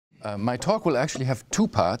My talk will actually have two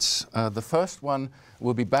parts. The first one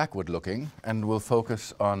will be backward-looking and will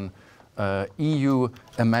focus on EU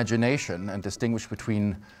imagination and distinguish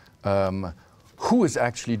between who is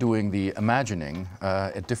actually doing the imagining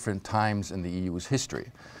at different times in the EU's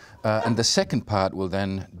history. And the second part will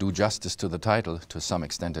then do justice to the title, to some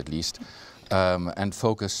extent at least, and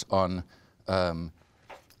focus on the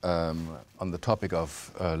topic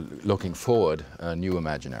of looking forward, new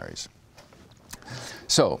imaginaries.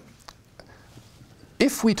 So,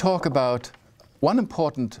 if we talk about one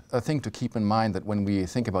important thing to keep in mind, that when we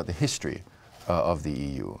think about the history of the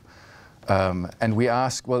EU, and we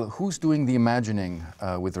ask, well, who's doing the imagining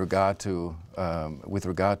with regard to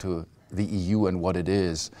the EU and what it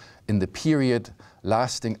is in the period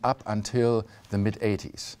lasting up until the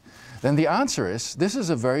mid-80s? Then the answer is, this is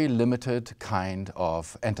a very limited kind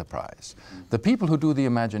of enterprise. The people who do the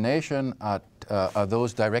imagination are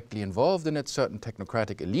those directly involved in it, certain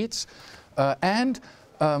technocratic elites, and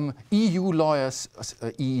EU lawyers,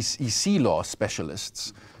 EC law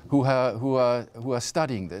specialists, who are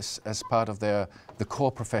studying this as part of the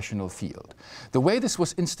core professional field. The way this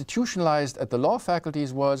was institutionalized at the law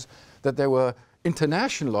faculties was that there were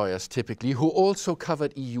international lawyers typically who also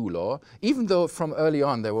covered EU law, even though from early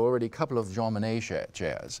on there were already a couple of Jean Monnet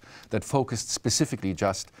chairs that focused specifically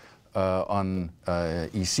just on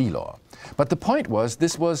EC law. But the point was,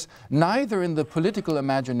 this was neither in the political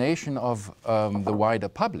imagination of the wider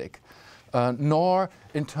public, nor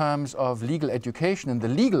in terms of legal education and the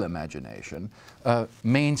legal imagination,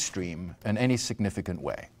 mainstream in any significant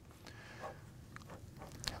way.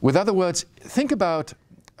 With other words, think about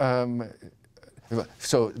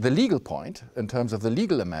so the legal point, in terms of the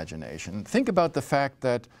legal imagination, think about the fact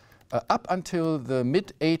that up until the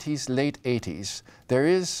mid-80s, late 80s, there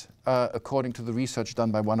is, according to the research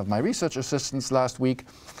done by one of my research assistants last week,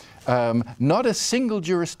 not a single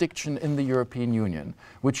jurisdiction in the European Union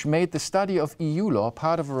which made the study of EU law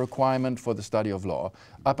part of a requirement for the study of law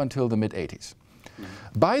up until the mid-80s.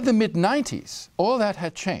 By the mid-90s, all that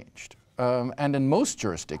had changed. And in most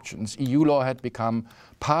jurisdictions, EU law had become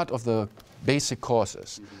part of the basic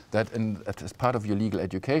courses that as part of your legal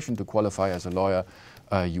education to qualify as a lawyer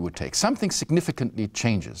you would take. Something significantly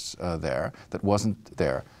changes there that wasn't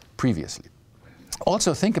there previously.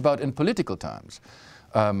 Also think about in political terms.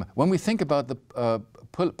 When we think about the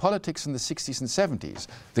politics in the 60s and 70s,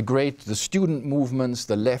 the student movements,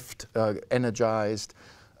 the left energized,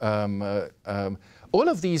 all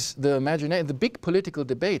of these, the big political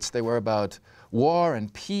debates, they were about war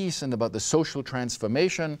and peace and about the social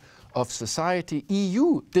transformation of society.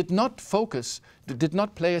 EU did not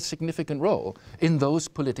play a significant role in those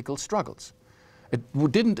political struggles. It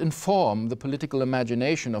didn't inform the political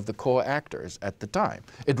imagination of the core actors at the time.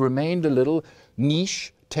 It remained a little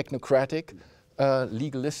niche, technocratic,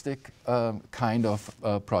 legalistic kind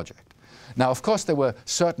of project. Now, of course, there were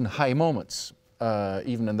certain high moments,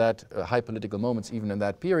 even in that, high political moments, even in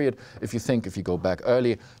that period. If you go back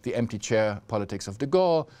early, the empty chair politics of de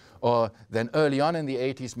Gaulle, or then early on in the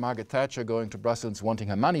 80s, Margaret Thatcher going to Brussels wanting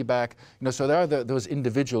her money back. So there are those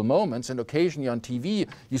individual moments, and occasionally on TV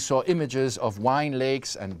you saw images of wine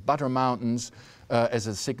lakes and butter mountains as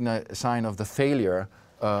a sign of the failure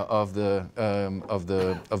of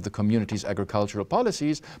the community's agricultural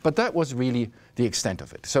policies, but that was really the extent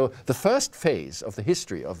of it. So the first phase of the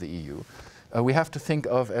history of the EU we have to think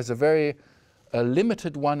of as a very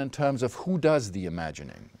limited one in terms of who does the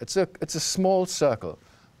imagining. It's a small circle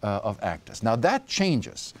of actors. Now that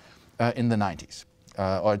changes in the 90s,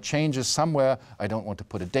 or it changes somewhere, I don't want to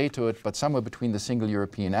put a date to it, but somewhere between the Single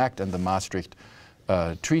European Act and the Maastricht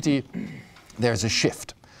Treaty, there's a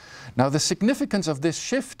shift. Now the significance of this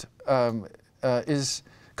shift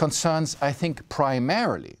concerns, I think,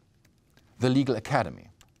 primarily the legal academy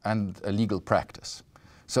and legal practice.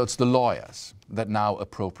 So it's the lawyers that now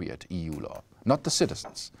appropriate EU law, not the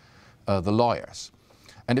citizens, the lawyers.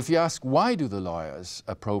 And if you ask, why do the lawyers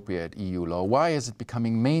appropriate EU law? Why is it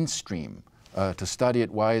becoming mainstream to study it?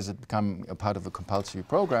 Why is it becoming a part of a compulsory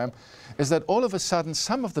program? Is that all of a sudden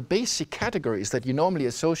some of the basic categories that you normally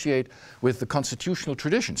associate with the constitutional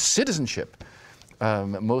tradition, citizenship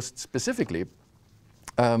most specifically,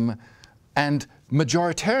 and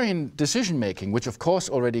majoritarian decision-making, which of course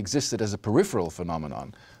already existed as a peripheral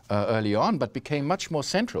phenomenon early on, but became much more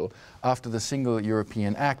central after the Single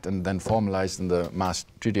European Act and then formalized in the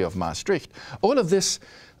Treaty of Maastricht. All of this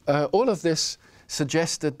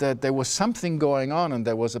suggested that there was something going on and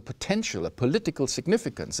there was a potential, a political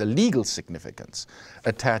significance, a legal significance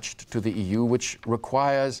attached to the EU, which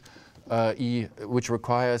requires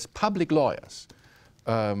public lawyers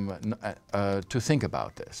to think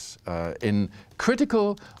about this in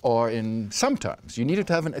critical or in some terms. You needed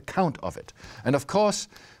to have an account of it. And of course,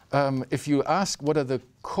 if you ask what are the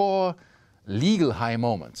core legal high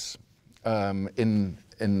moments in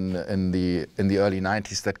the early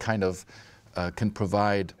 90s that kind of can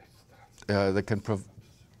provide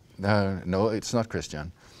no, it's not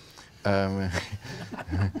Christian.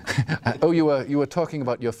 Oh, you were talking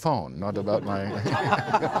about your phone, not about my.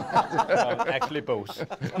 Well, actually, both.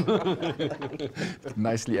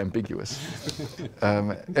 Nicely ambiguous.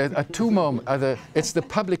 Two moments. It's the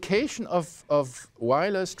publication of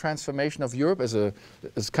Weiler's Transformation of Europe as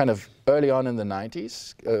kind of early on in the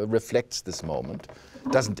 90s, reflects this moment.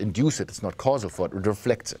 Doesn't induce it. It's not causal for it. It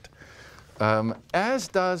reflects it. As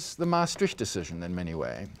does the Maastricht decision in many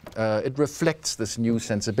ways. It reflects this new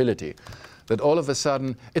sensibility that all of a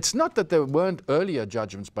sudden, it's not that there weren't earlier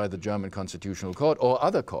judgments by the German Constitutional Court or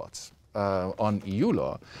other courts on EU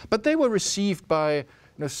law, but they were received by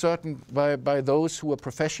by those who were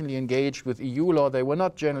professionally engaged with EU law. They were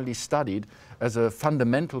not generally studied as a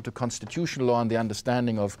fundamental to constitutional law and the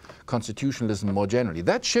understanding of constitutionalism more generally.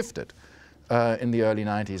 That shifted in the early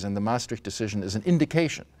 90s, and the Maastricht decision is an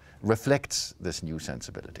indication, reflects this new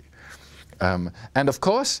sensibility. And of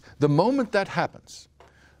course, the moment that happens,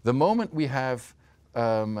 the moment we have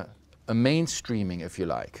a mainstreaming, if you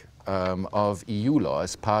like, of EU law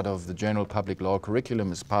as part of the general public law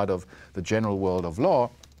curriculum, as part of the general world of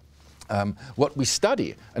law, what we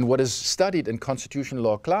study and what is studied in constitutional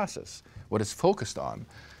law classes, what is focused on,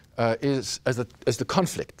 is the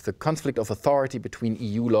conflict of authority between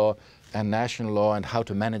EU law and national law, and how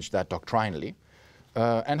to manage that doctrinally.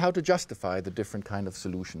 And how to justify the different kind of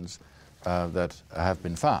solutions that have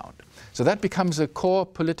been found. So that becomes a core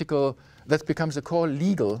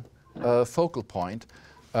legal focal point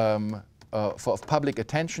of public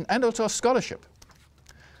attention and also of scholarship.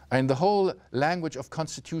 And the whole language of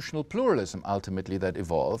constitutional pluralism ultimately that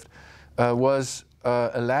evolved was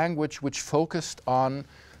a language which focused on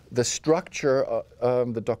the structure,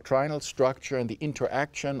 the doctrinal structure and the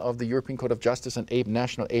interaction of the European Court of Justice and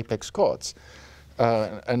national apex courts.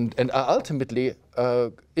 And ultimately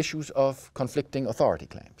issues of conflicting authority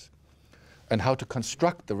claims and how to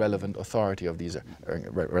construct the relevant authority of these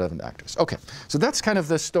relevant actors. Okay, so that's kind of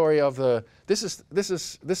the story of the.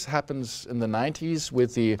 This happens in the 90s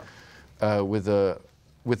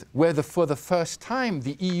where for the first time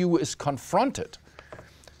the EU is confronted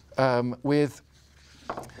with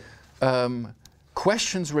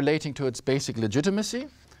questions relating to its basic legitimacy.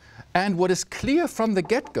 And what is clear from the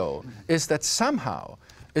get-go is that somehow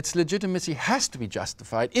its legitimacy has to be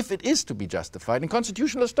justified, if it is to be justified, in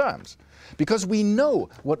constitutionalist terms. Because we know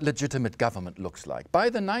what legitimate government looks like. By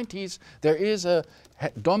the 90s, there is a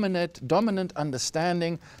dominant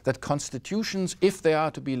understanding that constitutions, if they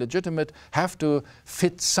are to be legitimate, have to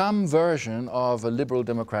fit some version of a liberal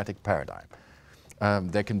democratic paradigm.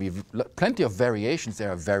 There can be plenty of variations.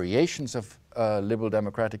 There are variations of liberal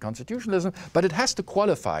democratic constitutionalism, but it has to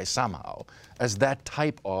qualify somehow as that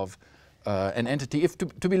type of an entity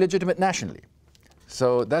to be legitimate nationally.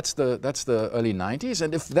 So that's the early 90s,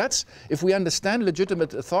 and if we understand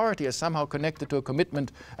legitimate authority as somehow connected to a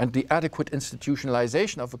commitment and the adequate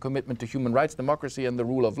institutionalization of a commitment to human rights, democracy, and the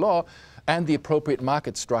rule of law, and the appropriate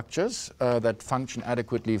market structures that function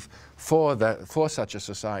adequately for such a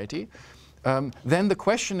society, then the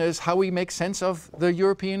question is how we make sense of the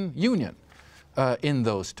European Union in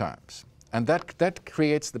those terms. And that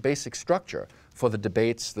creates the basic structure for the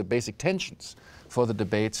debates, the basic tensions for the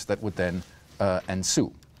debates that would then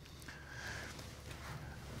ensue.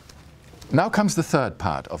 Now comes the third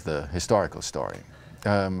part of the historical story.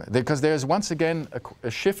 Because there is once again a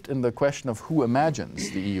shift in the question of who imagines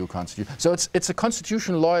the EU constitution. So it's a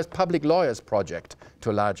constitutional lawyers, public lawyers project to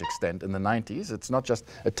a large extent in the 90s. It's not just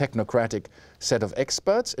a technocratic set of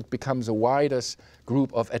experts. It becomes a wider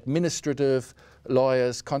group of administrative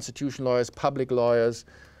lawyers, constitutional lawyers, public lawyers,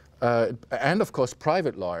 and of course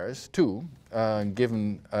private lawyers too,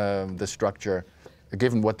 given the structure,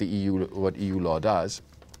 given what EU law does.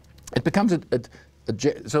 It becomes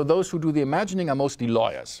so those who do the imagining are mostly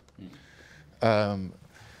lawyers.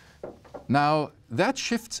 Now that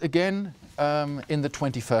shifts again in the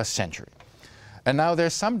 21st century. And now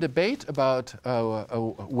there's some debate about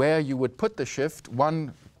where you would put the shift.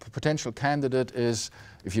 One potential candidate is,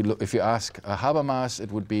 if you ask Habermas,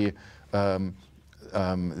 it would be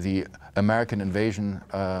the American invasion,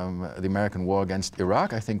 the American war against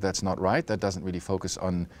Iraq. I think that's not right. That doesn't really focus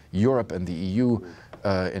on Europe and the EU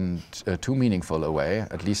in too meaningful a way,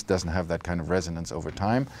 at least doesn't have that kind of resonance over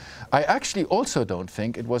time. I actually also don't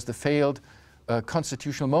think it was the failed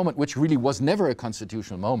constitutional moment, which really was never a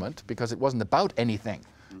constitutional moment because it wasn't about anything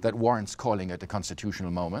that warrants calling it a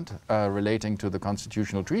constitutional moment relating to the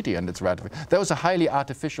constitutional treaty and its ratification. That was a highly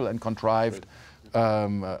artificial and contrived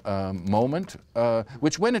moment,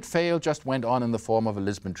 which when it failed just went on in the form of a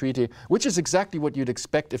Lisbon Treaty, which is exactly what you'd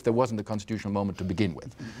expect if there wasn't a constitutional moment to begin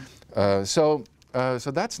with. So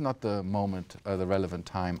that's not the moment, the relevant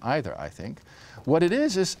time either, I think. What it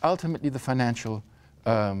is ultimately the financial,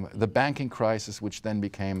 the banking crisis, which then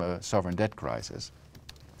became a sovereign debt crisis.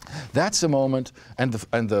 That's a moment, and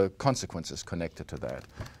the consequences connected to that.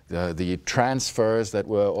 The transfers that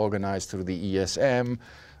were organized through the ESM,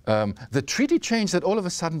 the treaty change that all of a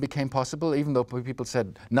sudden became possible, even though people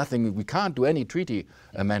said nothing, we can't do any treaty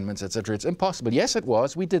amendments, etc. It's impossible. Yes, it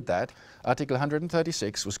was. We did that. Article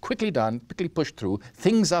 136 was quickly done, quickly pushed through.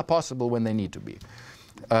 Things are possible when they need to be.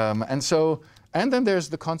 And then there's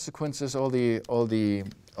the consequences, all the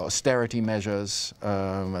austerity measures,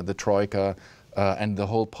 the troika, and the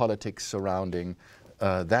whole politics surrounding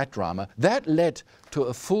that drama. That led to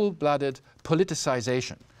a full-blooded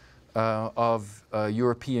politicization of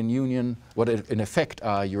European Union, what in effect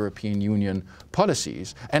are European Union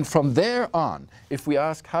policies. And from there on, if we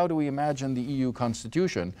ask how do we imagine the EU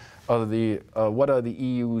constitution, or what are the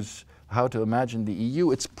EU's, how to imagine the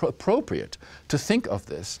EU, it's appropriate to think of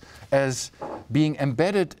this as being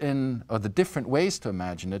embedded in, or the different ways to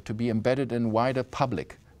imagine it, to be embedded in wider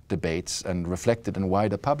public debates and reflected in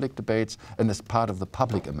wider public debates and as part of the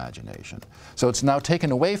public imagination. So it's now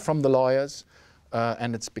taken away from the lawyers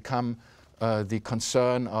and it's become the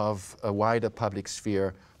concern of a wider public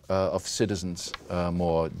sphere of citizens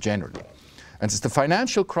more generally. And it's the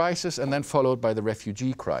financial crisis and then followed by the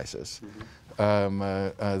refugee crisis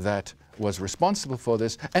that was responsible for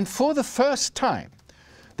this. And for the first time,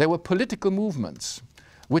 there were political movements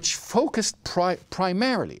which focused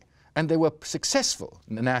primarily, and they were successful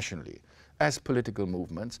nationally as political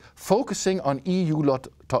movements, focusing on EU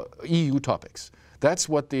topics. That's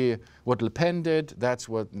what Le Pen did. That's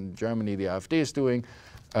what in Germany the AfD is doing.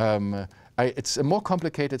 It's a more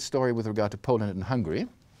complicated story with regard to Poland and Hungary.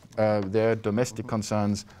 Their domestic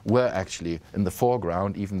concerns were actually in the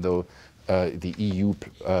foreground, even though the EU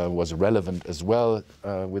was relevant as well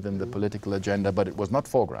within the political agenda, but it was not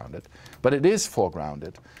foregrounded. But it is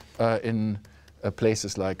foregrounded in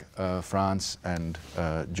places like France and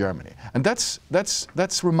Germany. And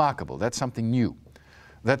that's remarkable. That's something new.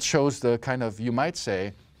 That shows the kind of, you might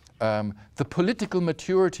say, the political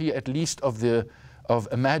maturity, at least of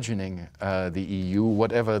imagining the EU,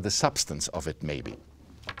 whatever the substance of it may be.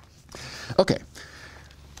 Okay.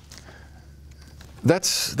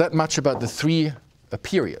 That's that much about the three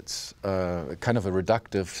periods, kind of a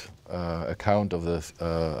reductive account of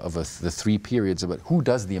the three periods about who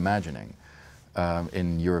does the imagining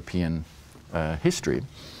in European history.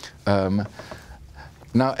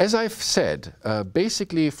 Now, as I've said,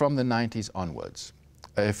 basically from the 90s onwards,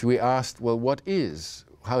 if we asked, well,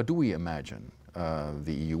 how do we imagine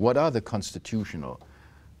the EU? What are the constitutional,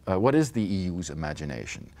 what is the EU's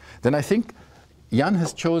imagination? Then I think Jan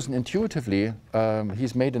has chosen intuitively,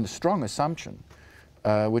 he's made a strong assumption,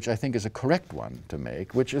 which I think is a correct one to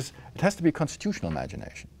make, which is it has to be constitutional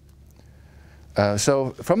imagination.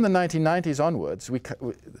 So from the 1990s onwards,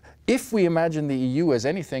 if we imagine the EU as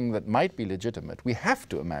anything that might be legitimate, we have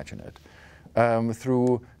to imagine it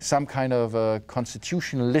through some kind of a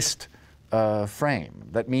constitutionalist frame.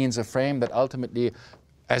 That means a frame that ultimately,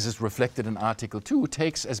 as is reflected in Article 2,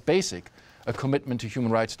 takes as basic a commitment to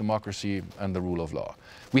human rights, democracy, and the rule of law.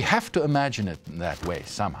 We have to imagine it in that way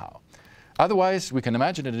somehow. Otherwise, we can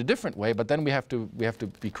imagine it a different way, but then we have to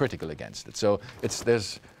be critical against it. So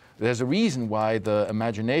there's a reason why the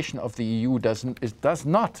imagination of the EU is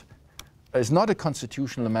not a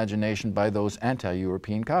constitutional imagination by those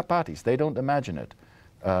anti-European parties. They don't imagine it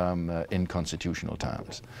in constitutional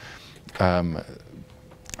terms.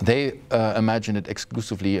 They imagine it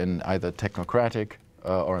exclusively in either technocratic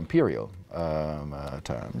or imperial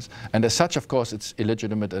terms. And as such, of course, it's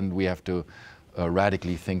illegitimate, and we have to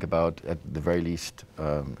radically think about, at the very least,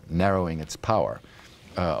 narrowing its power,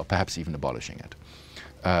 or perhaps even abolishing it.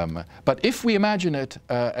 But if we imagine it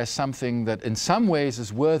as something that in some ways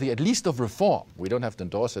is worthy at least of reform, we don't have to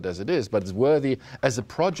endorse it as it is, but it's worthy as a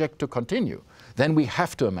project to continue, then we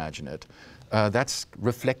have to imagine it. That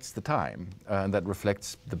reflects the time, and that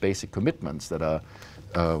reflects the basic commitments that are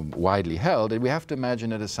widely held, and we have to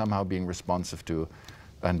imagine it as somehow being responsive to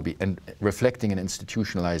and reflecting an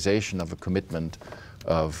institutionalization of a commitment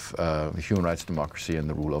of human rights, democracy, and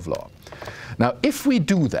the rule of law. Now, if we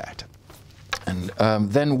do that, and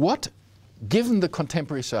then what, given the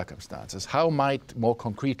contemporary circumstances, how might, more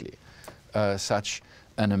concretely, such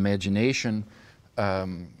an imagination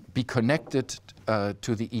be connected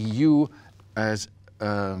to the EU as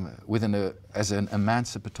as an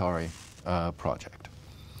emancipatory project.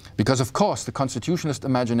 Because of course the constitutionalist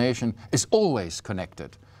imagination is always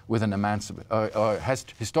connected with an or has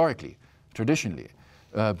historically, traditionally,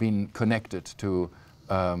 been connected to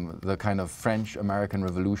the kind of French-American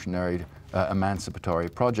revolutionary emancipatory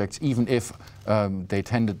projects, even if they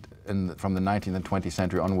tended from the 19th and 20th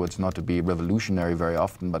century onwards not to be revolutionary very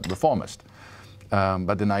often, but reformist.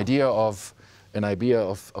 But an idea of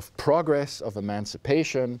progress, of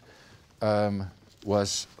emancipation,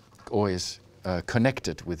 was always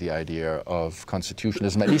connected with the idea of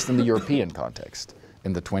constitutionalism, at least in the European context,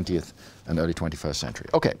 in the 20th and early 21st century.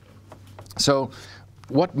 Okay, so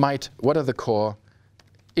what are the core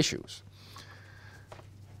issues?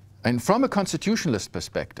 And from a constitutionalist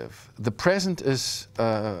perspective, the present is,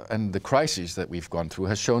 and the crises that we've gone through,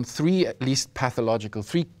 has shown three, at least pathological,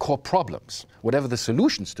 three core problems. Whatever the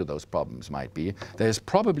solutions to those problems might be, there is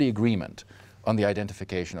probably agreement on the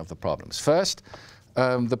identification of the problems. First,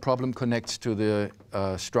 the problem connects to the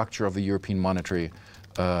structure of the European monetary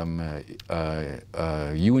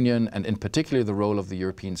union, and in particular the role of the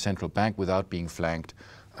European Central Bank without being flanked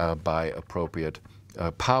by appropriate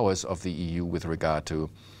powers of the EU with regard to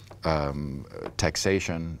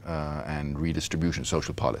taxation and redistribution,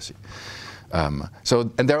 social policy. And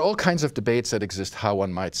there are all kinds of debates that exist how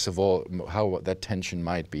one might how that tension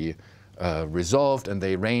might be resolved, and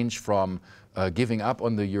they range from giving up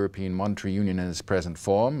on the European monetary union in its present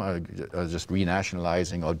form, just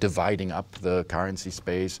renationalizing or dividing up the currency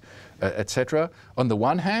space, etc. on the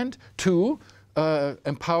one hand, to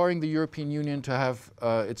empowering the European Union to have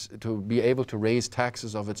to be able to raise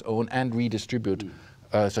taxes of its own and redistribute.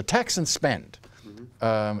 So tax and spend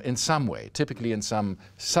in some way, typically in some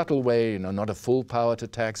subtle way, not a full power to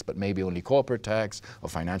tax, but maybe only corporate tax or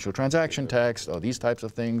financial transaction tax or these types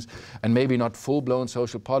of things, and maybe not full-blown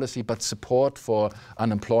social policy, but support for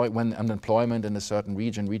when unemployment in a certain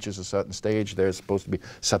region reaches a certain stage. There's supposed to be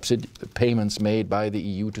payments made by the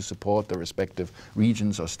EU to support the respective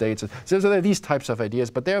regions or states. So there are these types of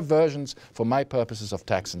ideas, but they're versions, for my purposes, of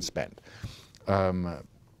tax and spend.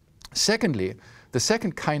 Secondly, the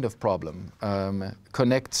second kind of problem is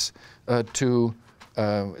connected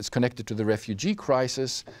to the refugee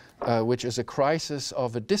crisis, which is a crisis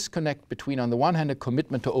of a disconnect between, on the one hand, a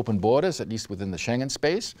commitment to open borders, at least within the Schengen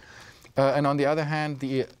space, and on the other hand,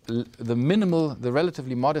 the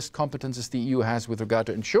relatively modest competences the EU has with regard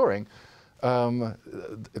to ensuring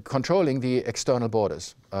controlling the external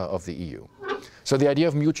borders of the EU. So the idea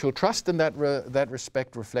of mutual trust in that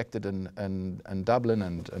respect, reflected in Dublin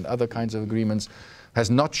and other kinds of agreements, has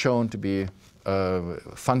not shown to be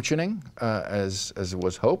functioning as it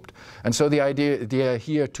was hoped. And so the idea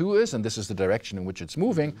here too is, and this is the direction in which it's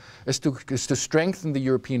moving, is to strengthen the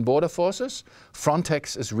European border forces.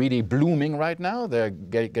 Frontex is really blooming right now. They're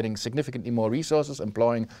getting significantly more resources,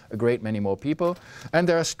 employing a great many more people. And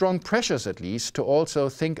there are strong pressures, at least, to also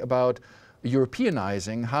think about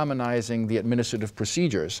Europeanizing, harmonizing the administrative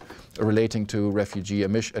procedures relating to refugee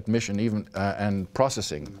admission and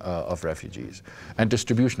processing of refugees and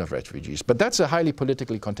distribution of refugees. But that's a highly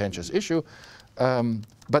politically contentious issue.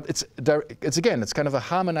 But it's kind of a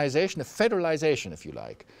harmonization, a federalization, if you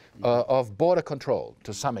like, of border control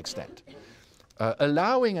to some extent.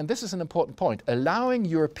 Allowing, and this is an important point, allowing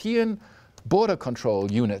European border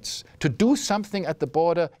control units to do something at the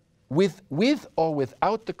border with or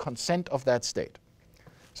without the consent of that state.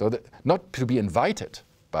 So not to be invited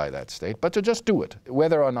by that state, but to just do it,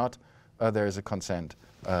 whether or not there is a consent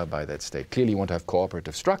by that state. Clearly you want to have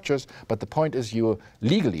cooperative structures, but the point is you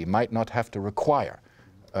legally might not have to require.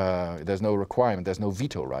 There's no requirement, there's no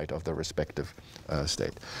veto right of the respective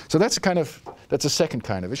state. So that's a second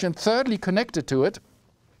kind of issue. And thirdly, connected to it,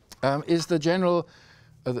 is the general,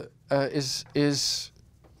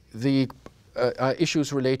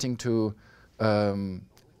 issues relating to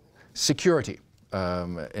security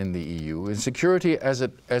in the EU, and security as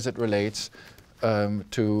it relates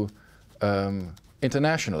to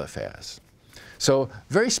international affairs. So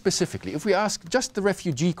very specifically, if we ask just the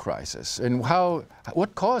refugee crisis and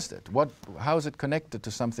what caused it, how is it connected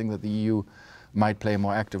to something that the EU might play a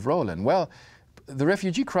more active role in? Well, the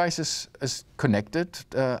refugee crisis is connected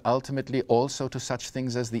ultimately also to such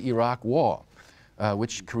things as the Iraq War.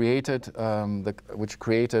 Which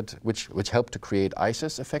helped to create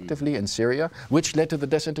ISIS effectively in Syria, which led to the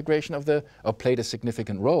disintegration or played a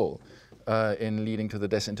significant role in leading to the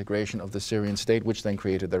disintegration of the Syrian state, which then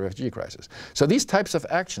created the refugee crisis. So these types of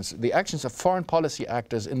actions, the actions of foreign policy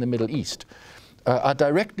actors in the Middle East, are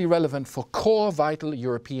directly relevant for core vital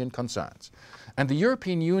European concerns. And the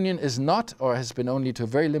European Union is not, or has been only to a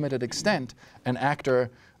very limited extent, an actor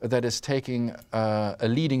that is taking a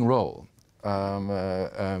leading role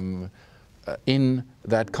in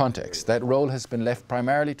that context. That role has been left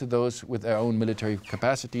primarily to those with their own military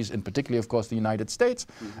capacities, in particular, of course, the United States,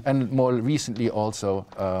 and more recently also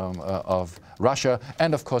of Russia,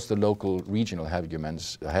 and of course the local regional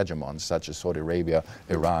hegemons such as Saudi Arabia,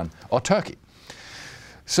 Iran, or Turkey.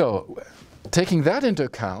 So, taking that into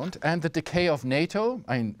account and the decay of NATO,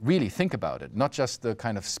 I mean, really think about it, not just the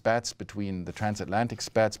kind of spats between the transatlantic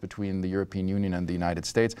spats between the European Union and the United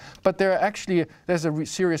States, but there's a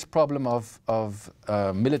serious problem of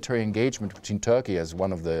military engagement between Turkey as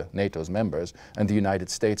one of the NATO's members and the United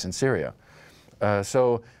States in Syria.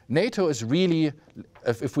 So NATO is really,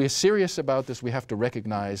 if we're serious about this, we have to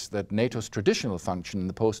recognize that NATO's traditional function in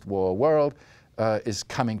the post-war world is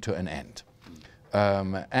coming to an end.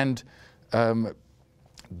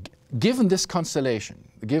 Given this constellation,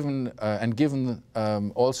 given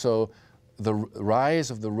also the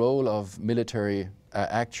rise of the role of military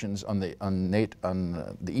actions with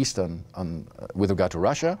regard to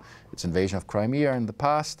Russia, its invasion of Crimea in the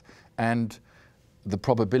past, and the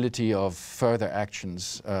probability of further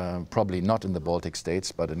actions, probably not in the Baltic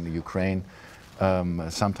states, but in the Ukraine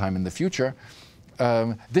sometime in the future.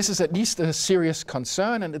 This is at least a serious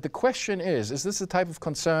concern, and the question is this the type of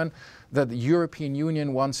concern that the European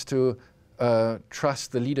Union wants to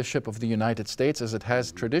trust the leadership of the United States, as it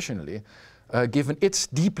has traditionally, given its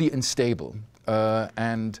deeply unstable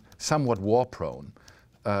and somewhat war-prone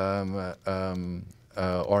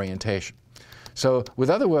orientation? So, with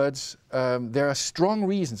other words, there are strong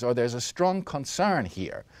reasons, or there's a strong concern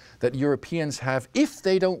here that Europeans have, if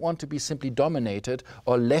they don't want to be simply dominated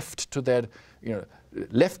or left to their,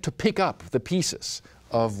 left to pick up the pieces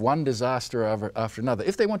of one disaster after another.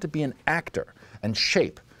 If they want to be an actor and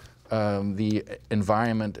shape the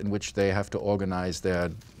environment in which they have to organize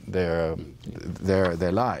their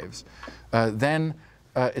lives, then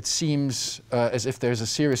it seems as if there's a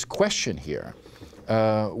serious question here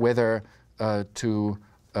whether to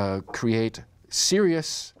create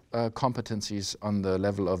serious competencies on the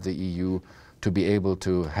level of the EU to be able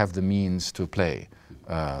to have the means to play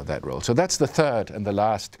that role. So that's the third and the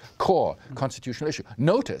last core constitutional issue.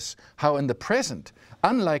 Notice how in the present,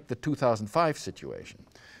 unlike the 2005 situation,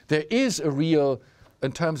 there is a real,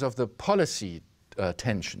 in terms of the policy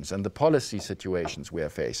tensions and the policy situations we are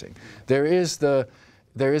facing, there is the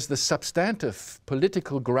substantive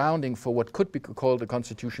political grounding for what could be called a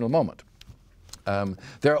constitutional moment.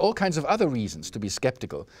 There are all kinds of other reasons to be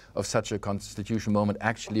skeptical of such a constitutional moment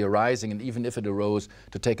actually arising, and even if it arose,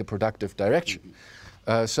 to take a productive direction.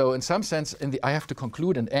 So in some sense, I have to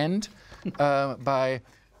conclude and end by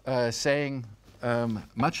saying,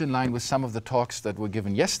 much in line with some of the talks that were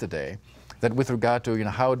given yesterday, that with regard to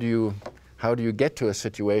how do you get to a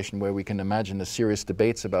situation where we can imagine a serious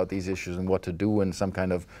debates about these issues and what to do in some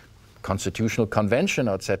kind of constitutional convention,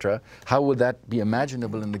 etc., how would that be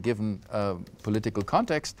imaginable in the given political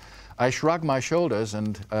context? I shrug my shoulders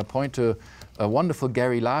and point to a wonderful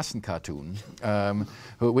Gary Larson cartoon,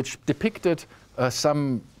 which depicted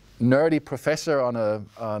some nerdy professor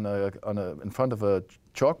in front of a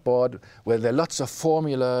chalkboard where there are lots of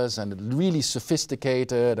formulas and really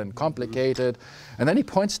sophisticated and complicated, and then he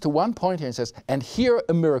points to one point here and says, and here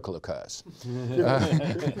a miracle occurs.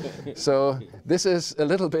 So this is a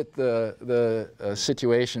little bit the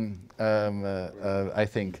situation I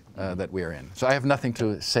think that we're in. So I have nothing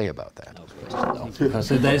to say about that. No.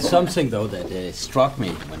 So there's something though that struck me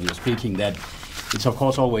when you were speaking, that it's of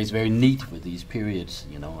course always very neat with these periods,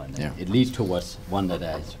 and it leads towards one that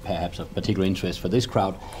is perhaps of particular interest for this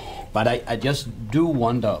crowd. But I just do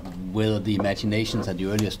wonder whether the imaginations at the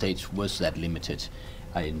earlier stage was that limited.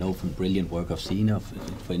 I know from brilliant work of Sina,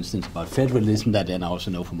 for instance, about federalism, that, and I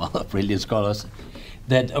also know from other brilliant scholars,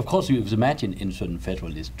 that of course you imagine in certain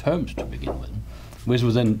federalist terms to begin with, which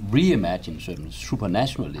was then reimagined certain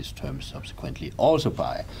supranationalist terms subsequently, also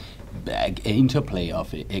by interplay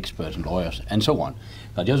of experts and lawyers and so on.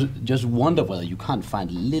 But just wonder whether you can't find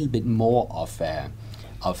a little bit more of a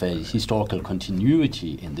historical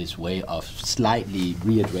continuity in this way of slightly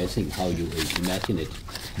readdressing how you imagine it.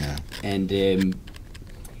 Yeah. And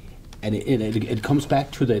it comes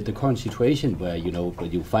back to the current situation where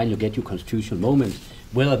you finally get your constitutional moment,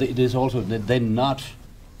 whether it is also then not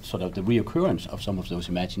sort of the reoccurrence of some of those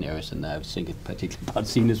imaginaries, and I was thinking particularly about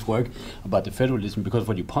Sina's work about the federalism, because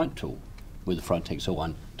what you point to with the front text so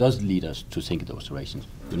on does lead us to think in those directions.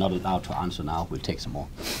 You're not allowed to answer now, we'll take some more.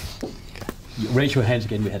 You raise your hands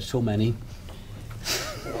again, we had so many.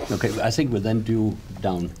 Okay, I think we'll then do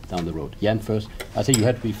down the road. Jan first. I think you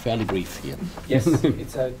have to be fairly brief here. Yes,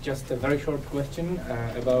 it's just a very short question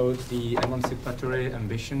about the emancipatory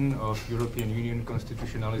ambition of European Union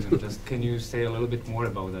constitutionalism. Just can you say a little bit more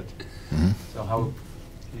about that? Mm-hmm. So how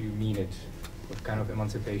do you mean it? What kind of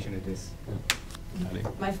emancipation it is?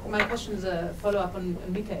 My question is a follow-up on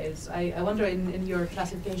Michael's. I wonder in your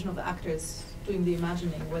classification of the actors doing the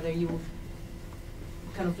imagining, whether you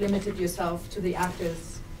kind of limited yourself to the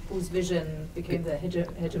actors whose vision became the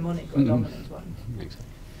hegemonic or dominant one.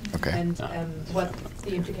 Okay. And what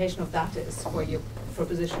the implication of that is for your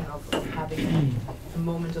proposition of having a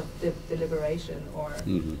moment of deliberation or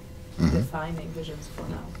defining visions for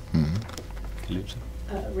now.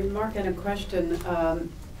 Remark and a question.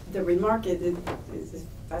 The remark is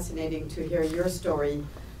fascinating to hear your story,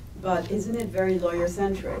 but isn't it very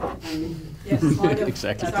lawyer-centric? I mean, yes, part of,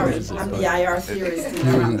 exactly. Sorry, I'm the IR theorist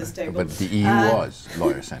around this table. But the EU was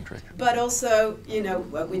lawyer-centric. But also, you know,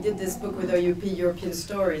 we did this book with OUP, European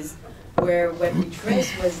Stories, where what we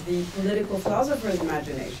traced was the political philosopher's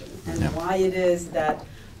imagination and why it is that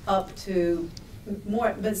up to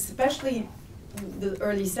more, but especially the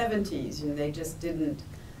early 70s, you know, they just didn't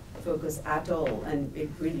focus at all, and it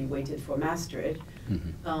really waited for Maastricht.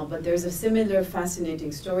 But there's a similar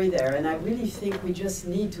fascinating story there, and I really think we just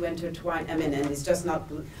need to intertwine. I mean, and it's just not,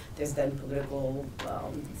 there's then political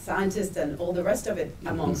scientists and all the rest of it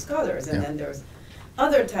among scholars, and then there's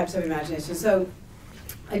other types of imagination. So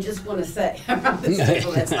I just want to say around this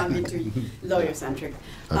table, let's not be too lawyer-centric.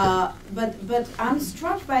 But I'm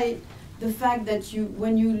struck by the fact that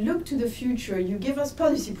when you look to the future, you give us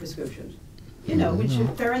policy prescriptions. You know, which is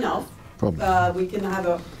fair enough. We can have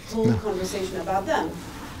a whole conversation about them.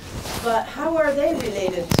 But how are they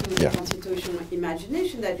related to the constitutional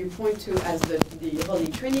imagination that you point to as the Holy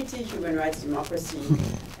Trinity, human rights, democracy,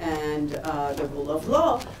 and the rule of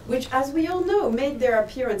law, which, as we all know, made their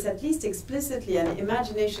appearance, at least explicitly, and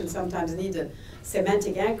imagination sometimes needs a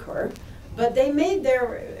semantic anchor, but they made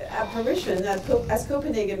their apparition as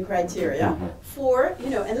Copenhagen criteria for,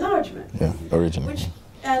 you know, enlargement. Yeah, originally. Which,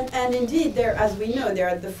 and indeed, as we know, they're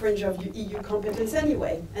at the fringe of EU competence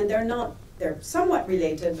anyway, and they're somewhat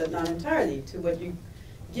related, but not entirely, to what you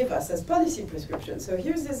give us as policy prescriptions. So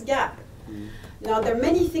here's this gap. Now, there are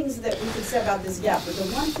many things that we could say about this gap, but the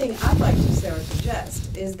one thing I'd like to say or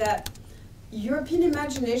suggest is that European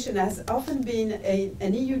imagination has often been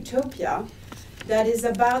an utopia that is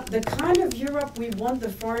about the kind of Europe we want the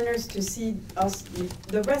foreigners to see us,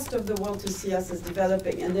 the rest of the world to see us as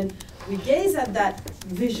developing. And then we gaze at that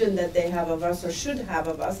vision that they have of us or should have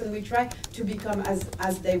of us, and we try to become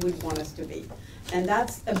as they would want us to be. And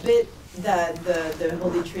that's a bit the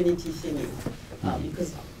Holy Trinity thingy,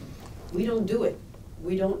 because we don't do it.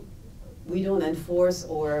 We don't enforce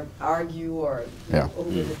or argue or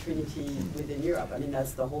over the Trinity within Europe. I mean,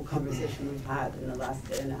 that's the whole conversation we've had in the last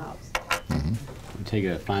day and a half. We'll take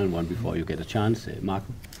a final one before you get a chance,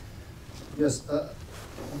 Marco. Yes, I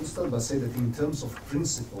would start by saying that in terms of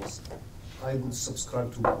principles, I would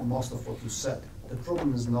subscribe to most of what you said. The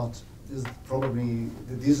problem is probably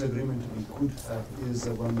the disagreement we could have is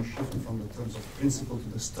when we shift from the terms of principle to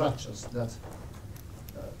the structures that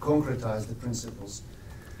concretize the principles.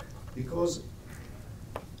 Because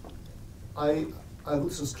I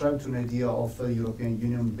would subscribe to an idea of a European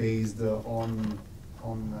Union based on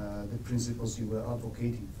the principles you were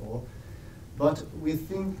advocating for, but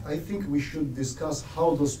I think we should discuss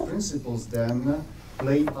how those principles then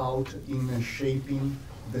play out in shaping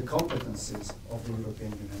the competencies of the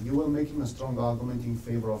European Union. You were making a strong argument in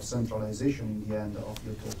favor of centralization in the end of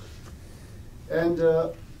your talk. And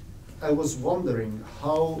I was wondering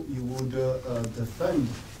how you would defend,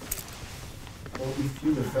 or if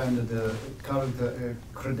you defend the current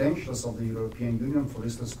credentials of the European Union, for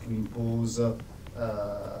instance, to impose a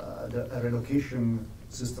relocation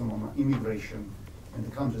system on immigration in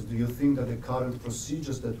the countries. Do you think that the current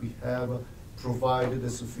procedures that we have provided a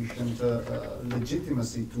sufficient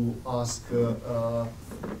legitimacy to ask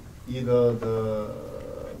either the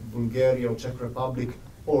Bulgaria or Czech Republic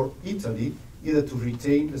or Italy either to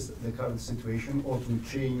retain the current situation or to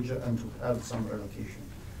change and to have some relocation?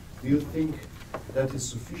 Do you think that is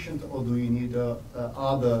sufficient, or do you need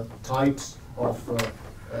other types of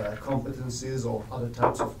competencies or other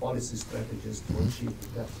types of policy strategies to achieve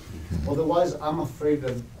that? Otherwise, I'm afraid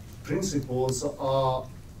that principles are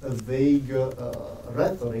a vague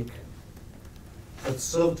rhetoric that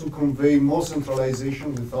serve to convey more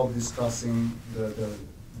centralization without discussing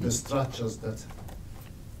the structures that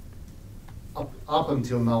up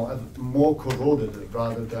until now have more corroded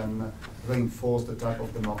rather than reinforced the type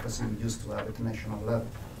of democracy we used to have at the national level.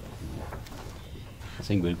 I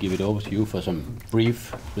think we'll give it over to you for some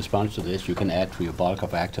brief response to this. You can add to your bulk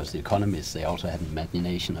of actors, the economists. They also have an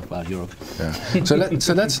imagination about Europe. Yeah. So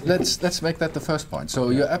let's make that the first point. So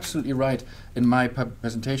you're absolutely right. In my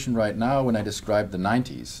presentation right now, when I described the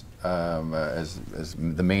 90s as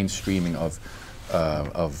the mainstreaming of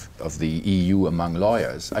the EU among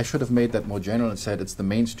lawyers, I should have made that more general and said it's the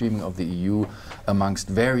mainstreaming of the EU amongst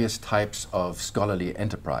various types of scholarly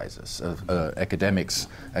enterprises,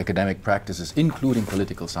 academic practices, including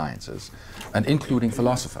political sciences, and including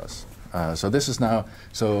philosophers. So this is now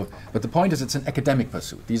but the point is, it's an academic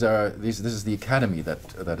pursuit. This is the academy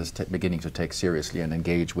that is beginning to take seriously and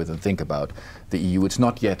engage with and think about the EU. It's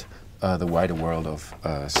not yet the wider world of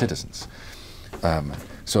citizens.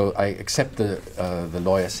 So I accept the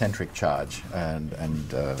lawyer-centric charge and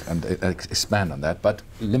expand on that, but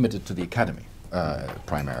limited to the academy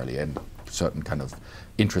primarily, and certain kind of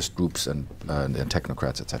interest groups and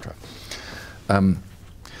technocrats, etc.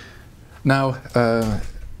 Now,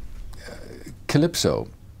 Calypso.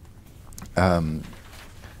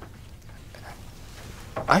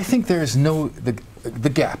 I think there is the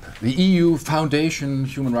gap, the EU foundation,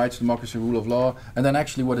 human rights, democracy, rule of law, and then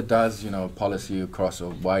actually what it does, policy across a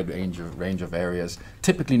wide range of areas,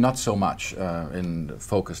 typically not so much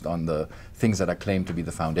focused on the things that are claimed to be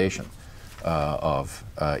the foundation of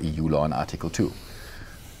EU law in Article 2.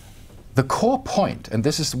 The core point, and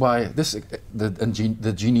this is why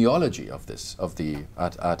the genealogy of the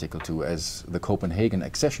Article 2 as the Copenhagen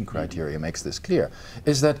accession criteria makes this clear,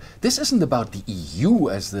 is that this isn't about the EU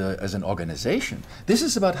as an organization. This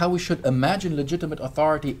is about how we should imagine legitimate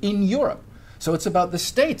authority in Europe. So it's about the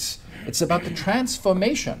states. It's about the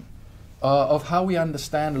transformation of how we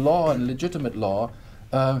understand law and legitimate law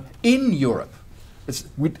in Europe. It's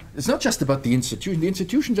not just about the institution. The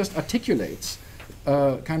institution just articulates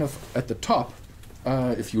kind of at the top,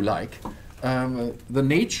 if you like, the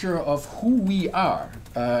nature of who we are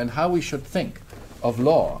and how we should think of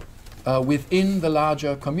law within the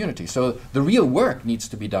larger community. So the real work needs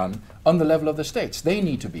to be done on the level of the states. They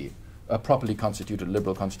need to be properly constituted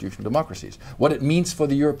liberal constitutional democracies. What it means for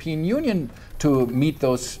the European Union to meet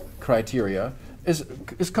those criteria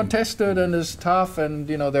is contested and is tough, and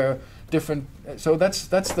there are different. So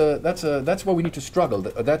that's where we need to struggle.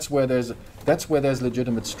 That's where there's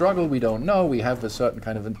legitimate struggle. We don't know. We have a certain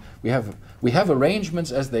kind of we have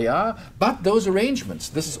arrangements as they are, but those arrangements.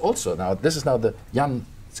 This is now the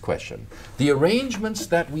Jan's question. The arrangements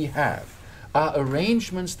that we have are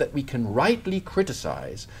arrangements that we can rightly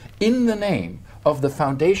criticize in the name of the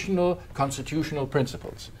foundational constitutional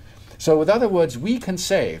principles. So, with other words, we can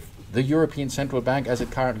say the European Central Bank, as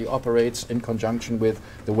it currently operates in conjunction with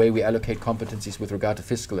the way we allocate competencies with regard to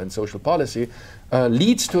fiscal and social policy,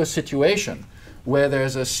 leads to a situation where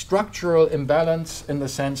there's a structural imbalance in the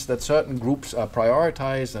sense that certain groups are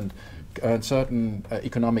prioritized and certain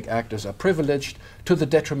economic actors are privileged to the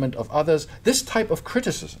detriment of others. This type of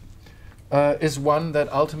criticism is one that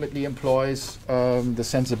ultimately employs the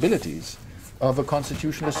sensibilities of a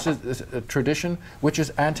constitutionalist tradition, which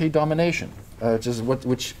is anti-domination,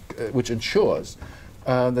 which ensures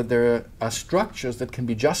that there are structures that can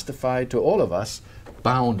be justified to all of us,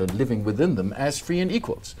 bound and living within them as free and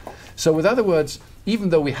equals. So, with other words, even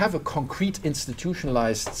though we have a concrete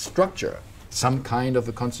institutionalized structure, some kind of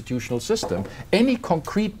a constitutional system, any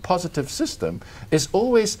concrete positive system is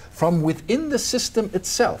always from within the system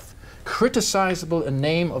itself criticizable in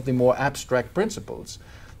name of the more abstract principles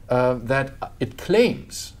that it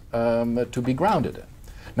claims to be grounded in.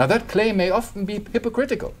 Now, that claim may often be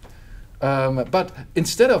hypocritical, but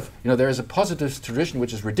instead of, there is a positive tradition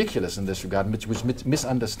which is ridiculous in this regard, which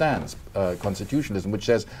misunderstands constitutionalism, which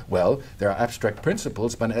says, well, there are abstract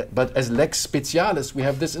principles, but as lex specialis we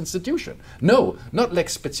have this institution. No, not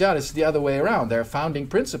lex specialis, the other way around. There are founding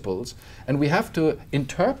principles, and we have to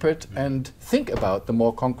interpret and think about the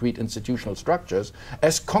more concrete institutional structures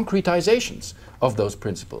as concretizations of those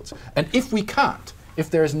principles. And if we can't, if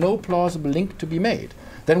there is no plausible link to be made,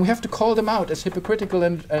 then we have to call them out as hypocritical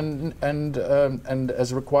and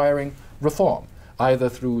as requiring reform, either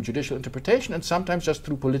through judicial interpretation and sometimes just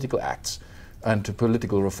through political acts and to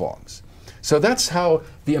political reforms. So that's how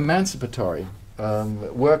the emancipatory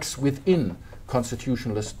works within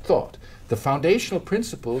constitutionalist thought. The foundational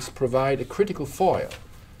principles provide a critical foil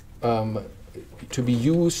to be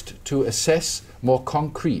used to assess more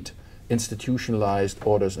concrete institutionalized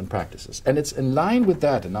orders and practices. And it's in line with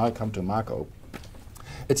that, and now I come to Marco,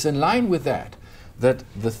 it's in line with that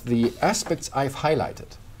the aspects I've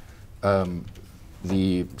highlighted,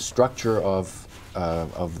 the structure of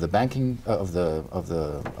the banking of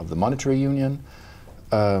the monetary union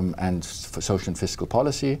and social and fiscal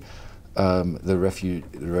policy, the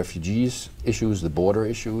refugees issues, the border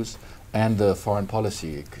issues, and the foreign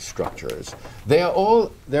policy structures. They are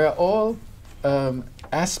all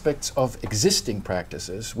aspects of existing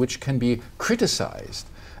practices which can be criticized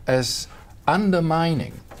as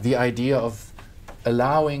undermining the idea of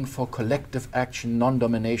allowing for collective action,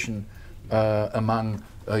 non-domination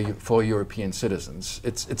for European citizens.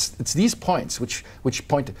 It's these points which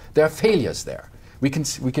point. There are failures there. We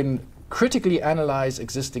can critically analyze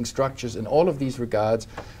existing structures in all of these regards,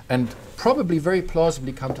 and probably very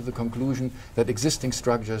plausibly come to the conclusion that existing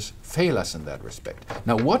structures fail us in that respect.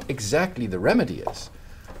 Now, what exactly the remedy is,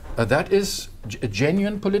 that is a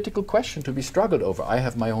genuine political question to be struggled over. I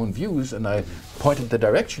have my own views, and I pointed the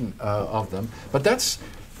direction of them. But that's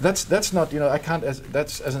not, I can't.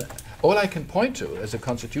 All I can point to as a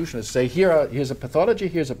constitutionalist, say here's a pathology,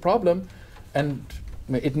 here's a problem, and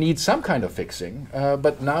it needs some kind of fixing.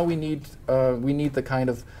 But now we need the kind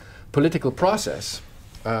of political process,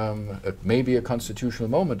 maybe a constitutional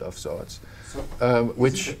moment of sorts. So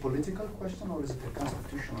which is it a political question or is it a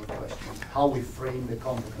constitutional question? How we frame the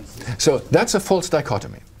competencies? So that's a false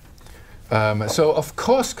dichotomy. So of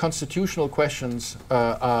course constitutional questions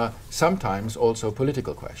are sometimes also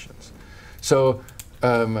political questions. So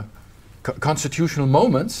constitutional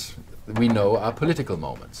moments, we know, are political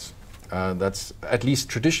moments. That's, at least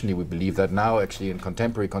traditionally, we believe that. Now actually in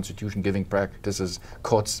contemporary constitution giving practices,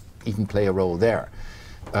 courts even play a role there.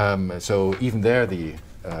 So even there the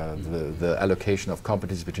allocation of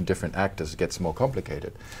competencies between different actors gets more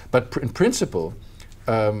complicated. But in principle,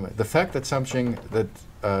 the fact that something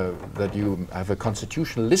that you have a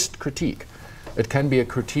constitutionalist critique, it can be a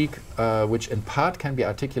critique which in part can be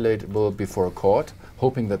articulatable before a court,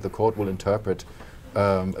 hoping that the court will interpret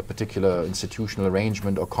a particular institutional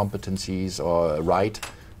arrangement or competencies or a right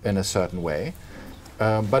in a certain way.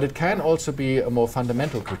 But it can also be a more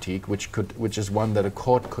fundamental critique, which is one that a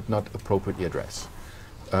court could not appropriately address.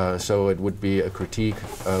 So it would be a critique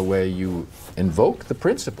where you invoke the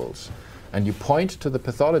principles and you point to the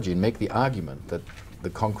pathology and make the argument that the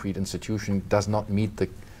concrete institution does not meet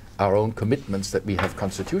our own commitments that we have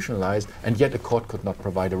constitutionalized, and yet a court could not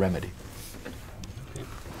provide a remedy. Okay.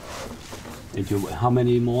 Thank you. How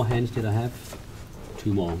many more hands did I have?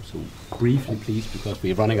 2 more. So briefly, please, because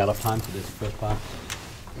we're running out of time for this first part.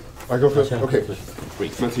 I go first? Okay.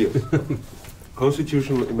 Brief. Mattias.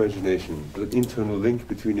 Constitutional imagination, the internal link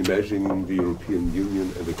between imagining the European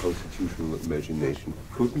Union and the constitutional imagination.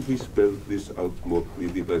 Couldn't we spell this out more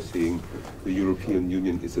clearly by saying the European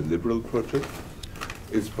Union is a liberal project?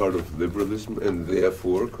 It's part of liberalism, and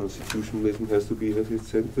therefore constitutionalism has to be at its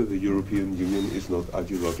center. The European Union is not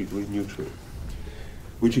ideologically neutral.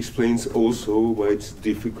 Which explains also why it's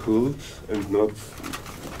difficult and not,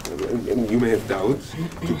 and you may have doubts,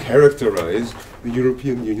 to characterize the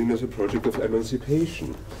European Union as a project of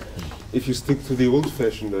emancipation. If you stick to the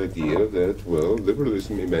old-fashioned idea that, well,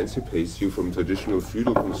 liberalism emancipates you from traditional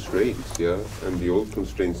feudal constraints, yeah, and the old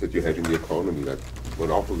constraints that you had in the economy, like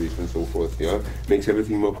monopolies and so forth, yeah, makes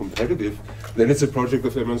everything more competitive, then it's a project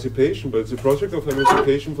of emancipation, but it's a project of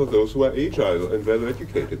emancipation for those who are agile and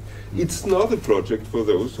well-educated. It's not a project for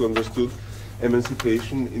those who understood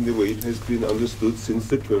emancipation in the way it has been understood since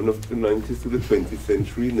the turn of the 19th to the 20th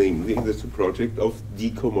century, namely as a project of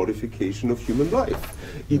decommodification of human life.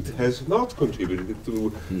 It has not contributed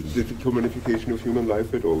to the decommodification of human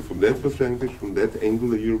life at all. From that perspective, from that angle,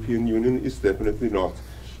 the European Union is definitely not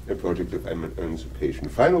a project of emancipation.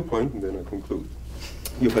 Final point, and then I conclude.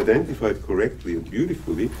 You've identified correctly and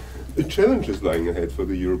beautifully the challenges lying ahead for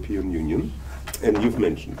the European Union, and you've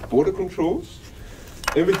mentioned border controls,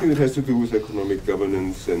 everything that has to do with economic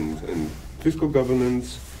governance and fiscal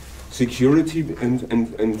governance, security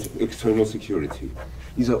and external security.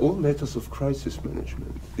 These are all matters of crisis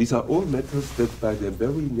management. These are all matters that by their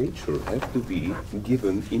very nature have to be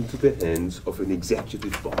given into the hands of an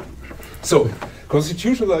executive body. So,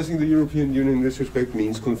 constitutionalizing the European Union in this respect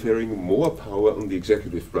means conferring more power on the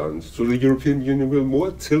executive branch, so the European Union will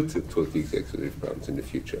more tilted toward the executive branch in the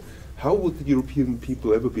future. How would the European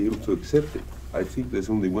people ever be able to accept it? I think there's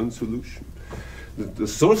only one solution. The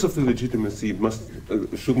source of the legitimacy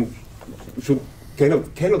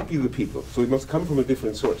cannot be the people, so it must come from a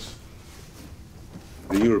different source.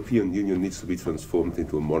 The European Union needs to be transformed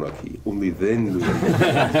into a monarchy. Only then we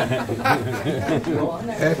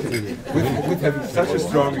with having such a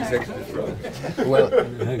strong executive branch. Well, a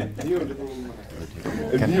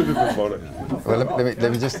neoliberal monarchy. well,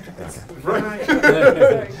 let me just. Sorry,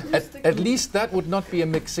 just to at least that would not be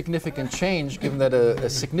a significant change, given that a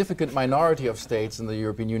significant minority of states in the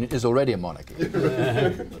European Union is already a monarchy.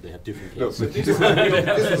 But they have different No, cases. but this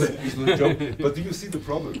is a reasonable job. But do you see the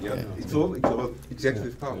problem? Yeah, it's all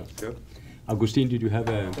executive powers. Yeah. Augustine, did you have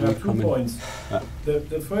a There are brief 2 comment? points.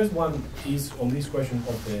 The first one is on this question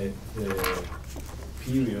of the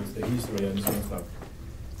periods, the history and so on stuff.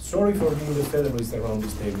 Sorry for being the federalist around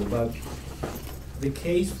this table, but the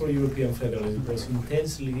case for European federalism was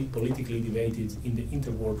intensely politically debated in the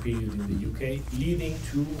interwar period in the UK, leading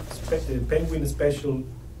to Penguin Special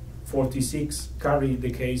 46 carried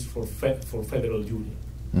the case for federal union.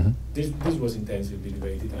 Mm-hmm. This was intensively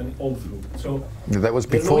debated and all through. So That was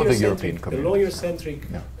before the European the Community. lawyer-centric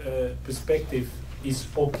perspective is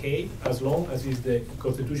okay as long as it's the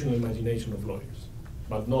constitutional imagination of lawyers,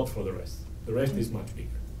 but not for the rest. The rest is much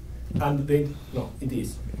bigger. And it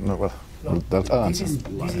is. No, well, No, that's our answer.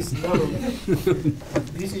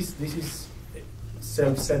 this is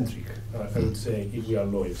self-centric, I would say, if we are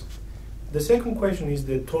lawyers. The second question is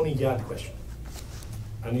the Tony Yard question,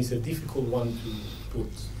 and it's a difficult one to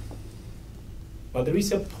put. But there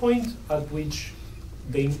is a point at which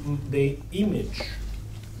the image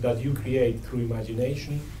that you create through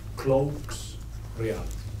imagination cloaks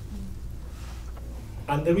reality.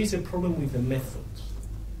 And there is a problem with the method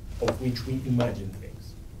of which we imagine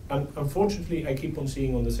things. And unfortunately, I keep on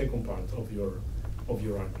seeing on the second part of your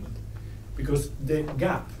argument, because the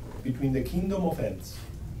gap between the kingdom of ends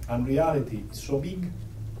and reality is so big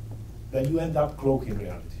that you end up cloaking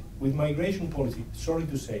reality. With migration policy, sorry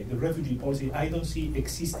to say, the refugee policy, I don't see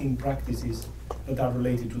existing practices that are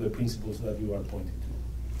related to the principles that you are pointing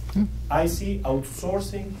to. I see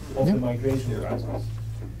outsourcing of the migration crisis.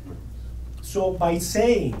 So by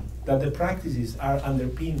saying that the practices are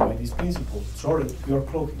underpinned by these principles, sorry, you're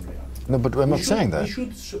cloaking reality. No, but I'm not saying that.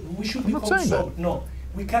 We should I'm not saying that. No,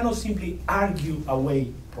 we cannot simply argue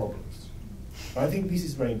away problems. I think this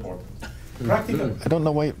is very important. Practical. I don't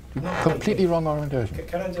know why. Completely wrong orientation.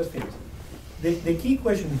 Can I just finish? The key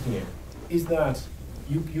question here is that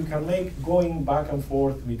you can make going back and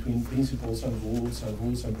forth between principles and rules and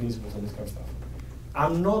principles and this kind of stuff.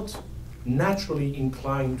 I'm not naturally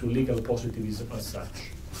inclined to legal positivism as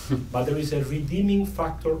such, but there is a redeeming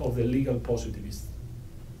factor of the legal positivist,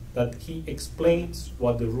 that he explains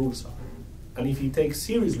what the rules are. And if he takes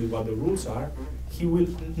seriously what the rules are, he will,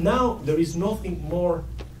 now there is nothing more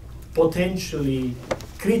potentially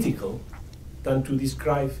critical than to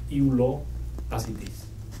describe EU law as it is.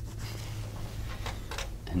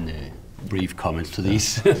 And brief comments to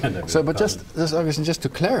these. So, but just to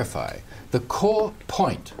clarify, the core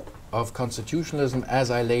point of constitutionalism, as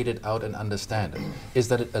I laid it out and understand it, is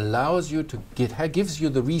that it allows you to gives you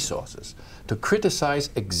the resources to criticize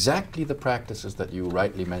exactly the practices that you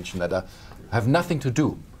rightly mentioned that have nothing to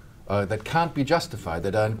do, that can't be justified,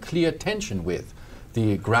 that are in clear tension with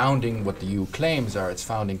the grounding, what the EU claims are its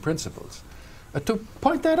founding principles. To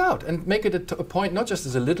point that out and make it a point, not just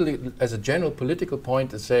as a general political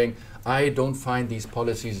point, as saying, I don't find these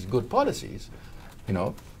policies good policies. You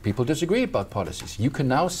know, people disagree about policies. You can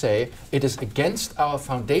now say it is against our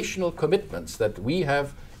foundational commitments that we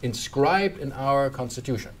have inscribed in our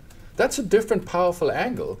constitution. That's a different powerful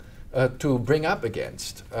angle to bring up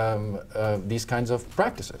against these kinds of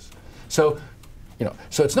practices. So, you know,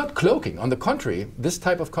 so it's not cloaking. On the contrary, this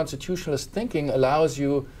type of constitutionalist thinking allows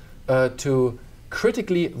you to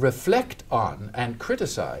critically reflect on and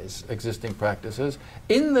criticize existing practices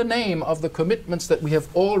in the name of the commitments that we have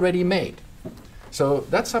already made. So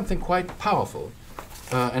that's something quite powerful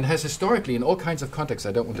and has historically, in all kinds of contexts,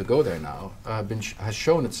 I don't want to go there now, has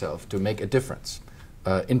shown itself to make a difference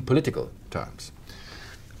in political terms.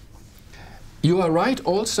 You are right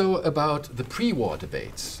also about the pre-war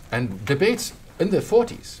debates and debates in the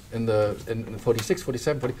 40s, in the 46,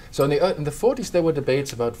 47, 40. So in the 40s there were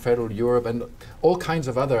debates about federal Europe and all kinds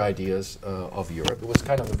of other ideas of Europe. It was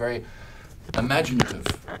kind of a very imaginative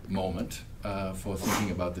moment for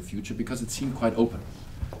thinking about the future because it seemed quite open.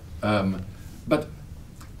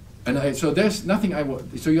 So there's nothing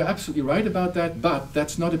so you're absolutely right about that, but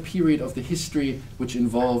that's not a period of the history which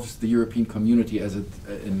involves the European community as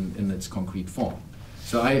in its concrete form.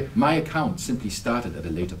 So my account simply started at a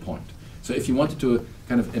later point. So if you wanted to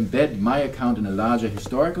kind of embed my account in a larger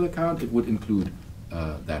historical account, it would include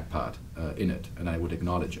that part in it, and I would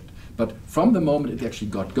acknowledge it. But from the moment it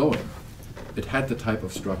actually got going, it had the type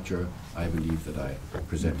of structure, I believe, that I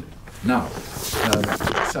presented. Now,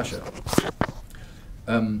 Sasha,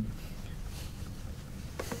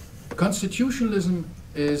 constitutionalism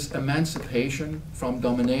is emancipation from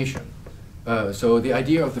domination. So the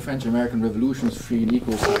idea of the French-American revolutions, free and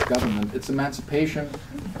equal self-government, it's emancipation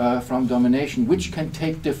from domination, which can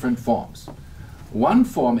take different forms. One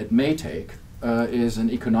form it may take is an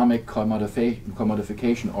economic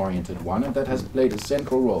commodification-oriented one, and that has played a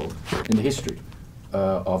central role in the history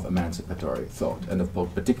of emancipatory thought, and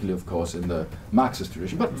particularly, of course, in the Marxist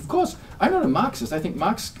tradition. But of course, I'm not a Marxist. I think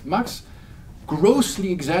Marx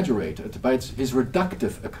grossly exaggerated by his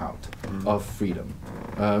reductive account of freedom,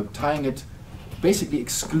 tying it basically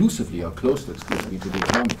exclusively or close to exclusively to the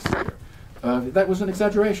economic sphere. That was an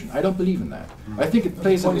exaggeration. I don't believe in that. I think it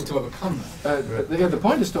plays. The point is to overcome that. The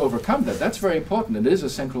point is to overcome that. That's very important, and it is a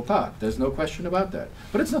central part. There's no question about that.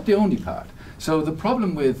 But it's not the only part. So the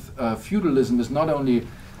problem with feudalism is not only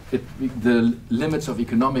the limits of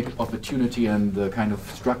economic opportunity and the kind of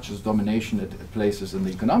structures, domination it places in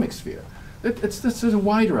the economic sphere. There's a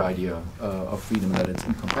wider idea of freedom that it's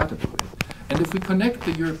incompatible with. And if we connect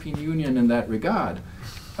the European Union in that regard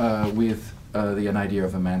with an idea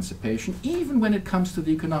of emancipation, even when it comes to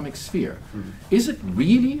the economic sphere, is it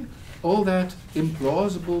really all that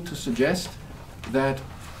implausible to suggest that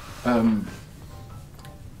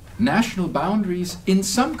national boundaries in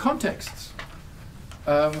some contexts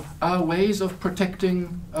are ways of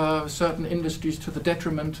protecting certain industries to the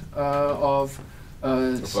detriment of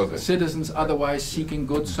citizens otherwise seeking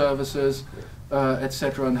goods, services,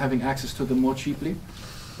 etc., and having access to them more cheaply?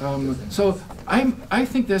 So I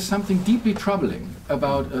think there's something deeply troubling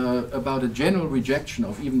about a general rejection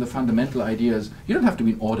of even the fundamental ideas. You don't have to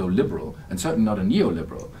be an ordo-liberal, and certainly not a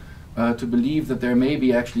neoliberal, to believe that there may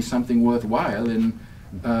be actually something worthwhile in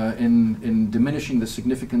diminishing the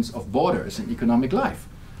significance of borders in economic life.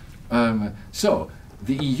 So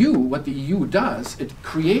the EU, what the EU does, it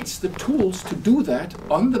creates the tools to do that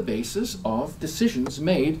on the basis of decisions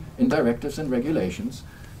made in directives and regulations,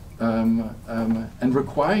 and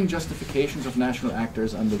requiring justifications of national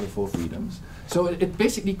actors under the four freedoms. So it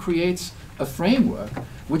basically creates a framework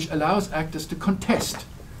which allows actors to contest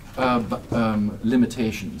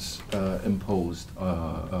limitations imposed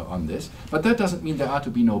on this. But that doesn't mean there are to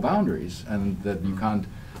be no boundaries and that you can't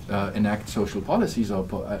enact social policies or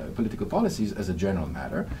political policies as a general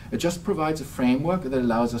matter. It just provides a framework that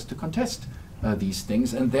allows us to contest these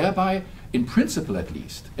things, and thereby, in principle at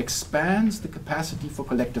least, expands the capacity for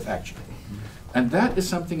collective action. And that is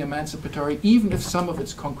something emancipatory, even if some of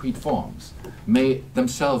its concrete forms may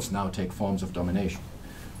themselves now take forms of domination.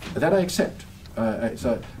 That I accept.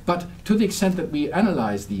 But to the extent that we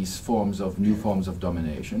analyze these forms of new forms of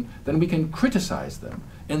domination, then we can criticize them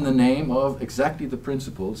in the name of exactly the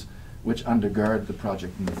principles which undergird the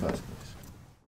project in the first place.